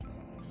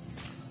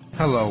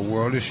Hello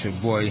world, it's your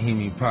boy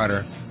Hemi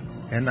Potter,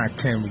 and I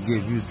came to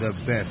give you the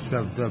best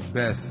of the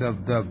best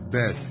of the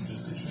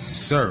best,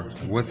 sir,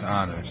 with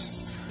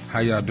honors.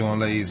 How y'all doing,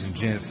 ladies and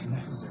gents?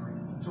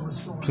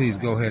 Please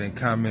go ahead and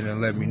comment and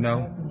let me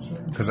know,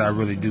 because I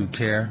really do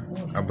care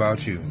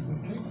about you.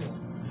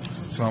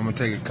 So I'm going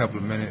to take a couple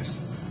of minutes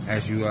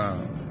as you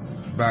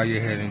bow your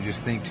head and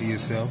just think to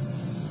yourself.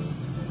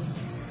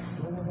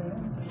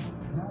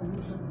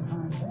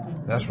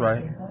 That's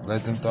right.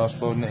 Let them thoughts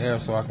float in the air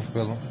so I can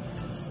feel them.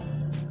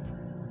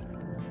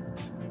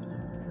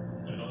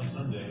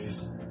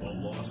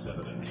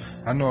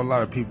 I know a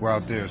lot of people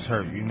out there is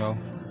hurt, and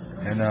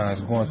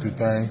is going through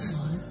things,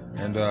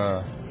 and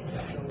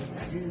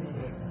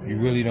you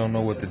really don't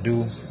know what to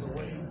do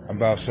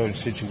about certain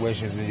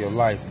situations in your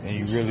life, and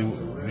you really,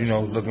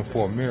 looking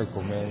for a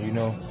miracle, man,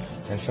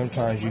 and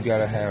sometimes you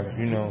gotta have,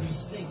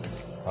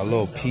 a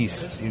little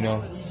peace,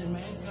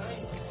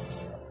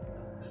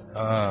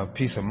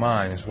 peace of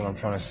mind is what I'm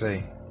trying to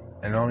say,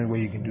 and the only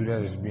way you can do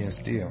that is being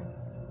still.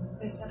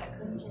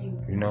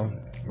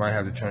 You might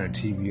have to turn the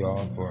TV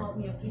off or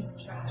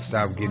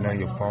stop getting on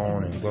your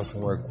phone and go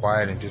somewhere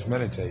quiet and just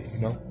meditate,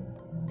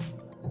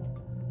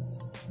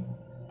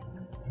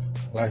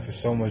 Life is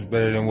so much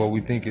better than what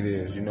we think it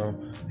is,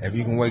 If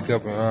you can wake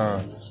up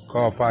and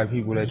call 5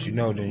 people that you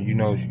know, then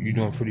you're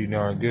doing pretty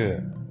darn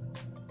good.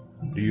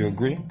 Do you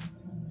agree?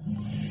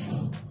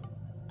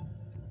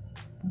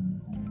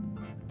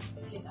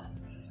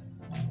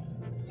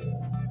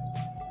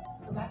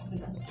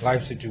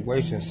 Life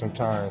situations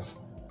sometimes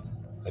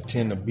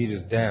tend to beat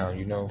us down,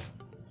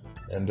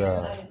 and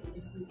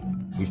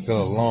we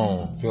feel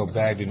alone, feel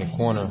bagged in the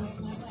corner,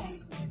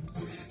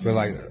 feel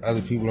like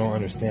other people don't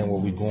understand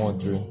what we're going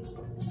through.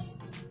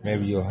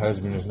 Maybe your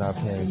husband is not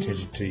paying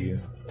attention to you,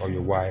 or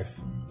your wife,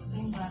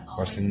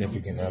 or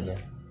significant other.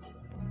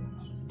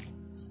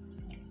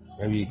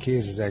 Maybe your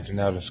kids is acting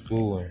out in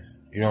school and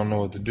you don't know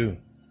what to do.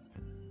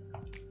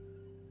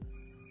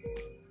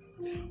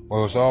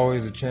 Well, it's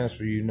always a chance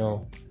for you,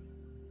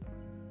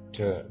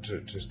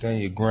 to stand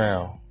your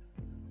ground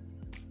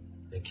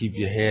and keep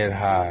your head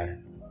high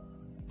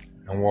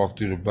and walk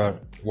through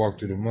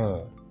the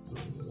mud.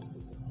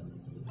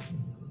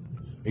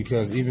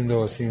 Because even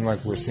though it seems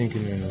like we're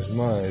sinking in this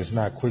mud, it's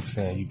not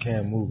quicksand. You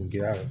can move and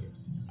get out of it.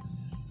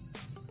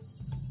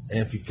 And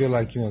if you feel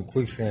like you're in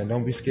quicksand,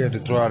 don't be scared to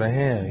throw out a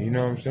hand. You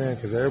know what I'm saying?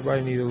 Because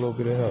everybody needs a little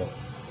bit of help.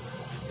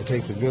 It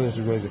takes a village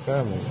to raise a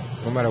family,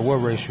 no matter what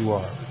race you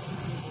are.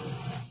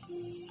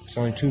 There's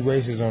only 2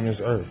 races on this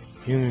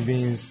earth: human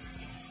beings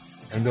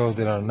and those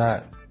that are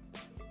not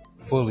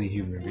fully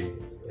human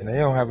beings. And they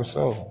don't have a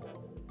soul.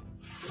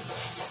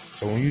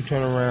 So when you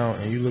turn around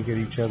and you look at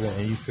each other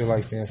and you feel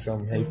like saying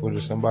something hateful to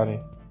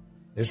somebody,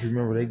 just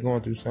remember they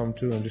going through something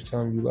too, and just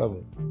tell them you love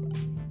them.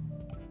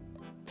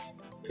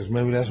 Because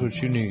maybe that's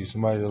what you need,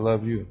 somebody to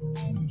love you.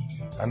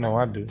 I know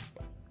I do.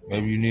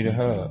 Maybe you need a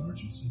hug.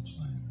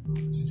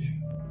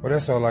 Well,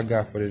 that's all I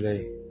got for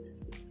today.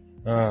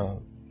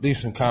 Leave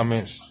some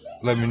comments.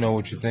 Let me know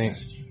what you think.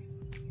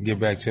 Get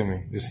back to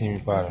me. This is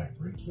Hemi Potter.